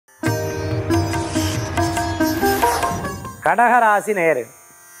கடகராசி நேயர்கள்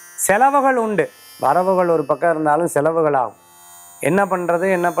செலவுகள் உண்டு. வரவுகள் ஒரு பக்கம் இருந்தாலும் செலவுகள் ஆகும். என்ன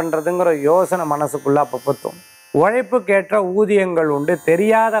பண்ணுறதுங்கிற யோசனை மனசுக்குள்ளே அப்பப்போ தோணும். உழைப்புக்கேற்ற ஊதியங்கள் உண்டு.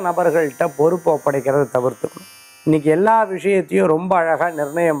 தெரியாத நபர்கள்ட்ட பொறுப்பு ஒப்படைக்கிறத தவிர்த்துக்கணும். இன்றைக்கி எல்லா விஷயத்தையும் ரொம்ப அழகாக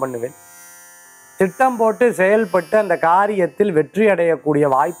நிர்ணயம் பண்ணுவேன். திட்டம் போட்டு செயல்பட்டு அந்த காரியத்தில் வெற்றி அடையக்கூடிய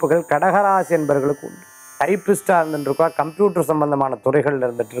வாய்ப்புகள் கடகராசி என்பவர்களுக்கு உண்டு. டைப்பிஸ்டாக இருந்துட்டுருக்கா, கம்ப்யூட்டர் சம்பந்தமான துறைகளில்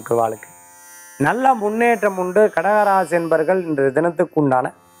இருந்துட்டு இருக்கிறவாளுக்கு நல்ல முன்னேற்றம் உண்டு. கடகராசி என்பவர்கள் இன்றைய தினத்துக்கு உண்டான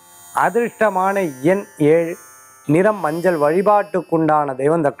அதிர்ஷ்டமான எண் 7, நிறம் மஞ்சள். வழிபாட்டுக்குண்டான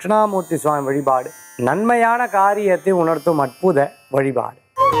தெய்வம் தட்சிணாமூர்த்தி சுவாமி வழிபாடு நன்மையான காரியத்தை உணர்த்தும் அற்புத வழிபாடு.